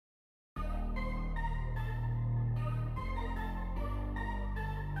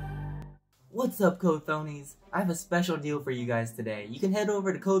What's up, Code Phonies? I have a special deal for you guys today. You can head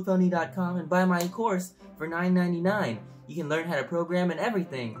over to codephony.com and buy my course for $9.99. You can learn how to program and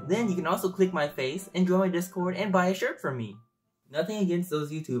everything. Then you can also click my face and join my Discord and buy a shirt from me. Nothing against those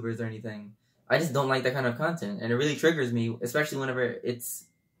YouTubers or anything. I just don't like that kind of content, and it really triggers me, especially whenever it's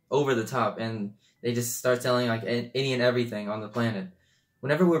over the top and they just start selling like any and everything on the planet.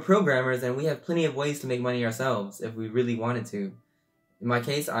 Whenever we're programmers, and we have plenty of ways to make money ourselves if we really wanted to. In my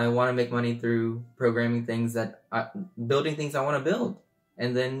case, I want to make money through programming things building things I want to build.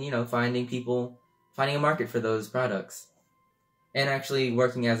 And then, finding a market for those products. And actually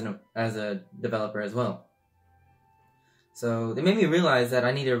working as a developer as well. So, they made me realize that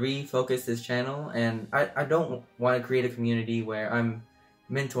I need to refocus this channel, and I don't want to create a community where I'm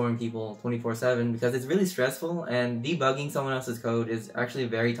mentoring people 24/7 because it's really stressful, and debugging someone else's code is actually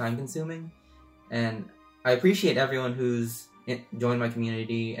very time consuming. And I appreciate everyone who's joined my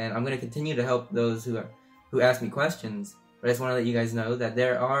community, and I'm going to continue to help those who ask me questions. But I just want to let you guys know that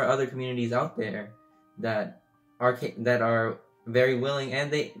there are other communities out there that are very willing,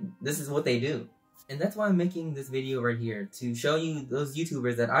 and this is what they do. And that's why I'm making this video right here, to show you those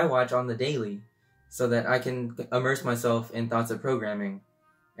YouTubers that I watch on the daily, so that I can immerse myself in thoughts of programming.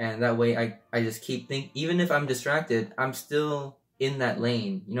 And that way I just keep thinking, even if I'm distracted, I'm still in that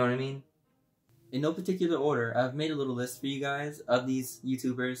lane, you know what I mean? In no particular order, I've made a little list for you guys of these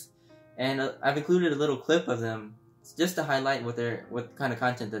YouTubers, and I've included a little clip of them just to highlight what kind of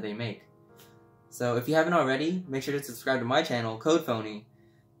content that they make. So if you haven't already, make sure to subscribe to my channel, Code Phony,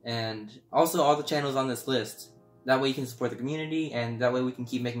 and also all the channels on this list. That way you can support the community, and that way we can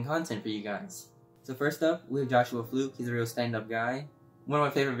keep making content for you guys. So first up, we have Joshua Fluke. He's a real stand-up guy. One of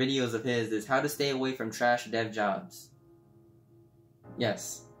my favorite videos of his is how to stay away from trash dev jobs.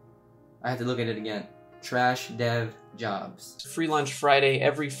 Yes. I have to look at it again. Trash dev jobs. Free Lunch Friday.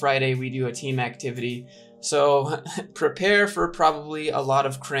 Every Friday we do a team activity. So prepare for probably a lot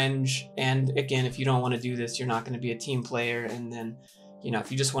of cringe. And again, if you don't want to do this, you're not going to be a team player. And then,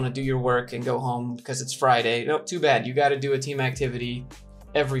 if you just want to do your work and go home because it's Friday, nope, too bad. You got to do a team activity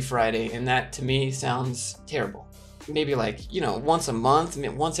every Friday. And that to me sounds terrible. Maybe once a month,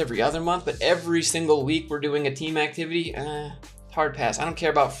 once every other month, but every single week we're doing a team activity. Hard pass. I don't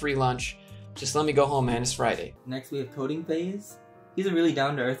care about free lunch. Just let me go home, man. It's Friday. Next we have Coding Phase. He's a really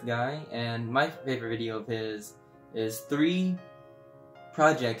down-to-earth guy, and my favorite video of his is 3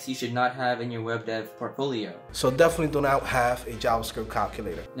 projects you should not have in your web dev portfolio. So definitely do not have a JavaScript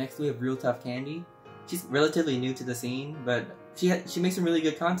calculator. Next we have Real Tough Candy. She's relatively new to the scene, but she makes some really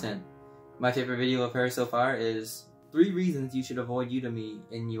good content. My favorite video of her so far is 3 reasons you should avoid Udemy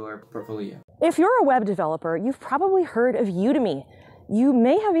in your portfolio. If you're a web developer, you've probably heard of Udemy. You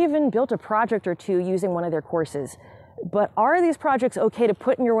may have even built a project or 2 using one of their courses. But are these projects okay to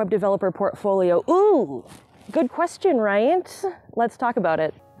put in your web developer portfolio? Ooh, good question, right? Let's talk about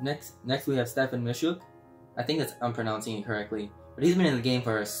it. Next we have Stefan Mishuk. I think I'm pronouncing it correctly. But he's been in the game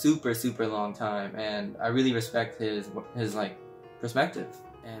for a super long time, and I really respect his perspective.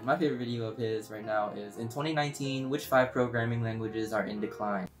 And my favorite video of his right now is, in 2019, which 5 programming languages are in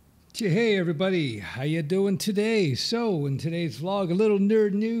decline? Hey everybody, how you doing today? So in today's vlog, a little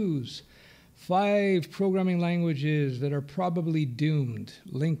nerd news. 5 programming languages that are probably doomed.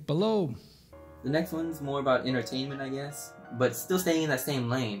 Link below. The next one's more about entertainment, I guess, but still staying in that same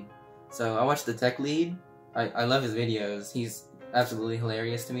lane. So I watched The Tech Lead. I love his videos. He's absolutely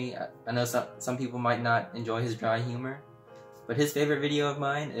hilarious to me. I know some people might not enjoy his dry humor, but his favorite video of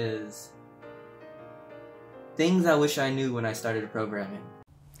mine is things I wish I knew when I started programming.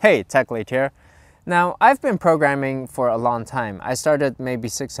 Hey, Tech Lead here. Now, I've been programming for a long time. I started maybe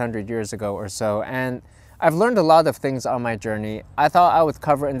 600 years ago or so, and I've learned a lot of things on my journey. I thought I would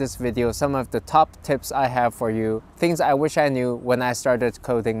cover in this video some of the top tips I have for you, things I wish I knew when I started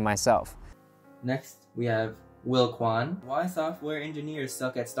coding myself. Next, we have Will Kwan. Why software engineers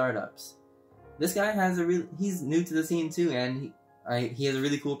suck at startups. This guy he's new to the scene too, and he has a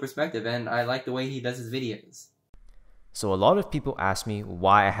really cool perspective, and I like the way he does his videos. So a lot of people ask me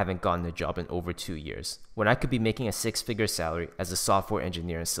why I haven't gotten a job in over 2 years, when I could be making a 6-figure salary as a software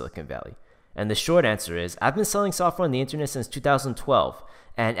engineer in Silicon Valley. And the short answer is, I've been selling software on the internet since 2012,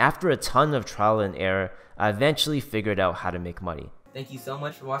 and after a ton of trial and error, I eventually figured out how to make money. Thank you so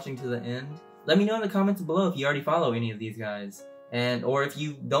much for watching to the end. Let me know in the comments below if you already follow any of these guys, or if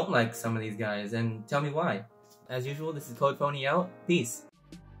you don't like some of these guys, and tell me why. As usual, this is Code Phony out. Peace.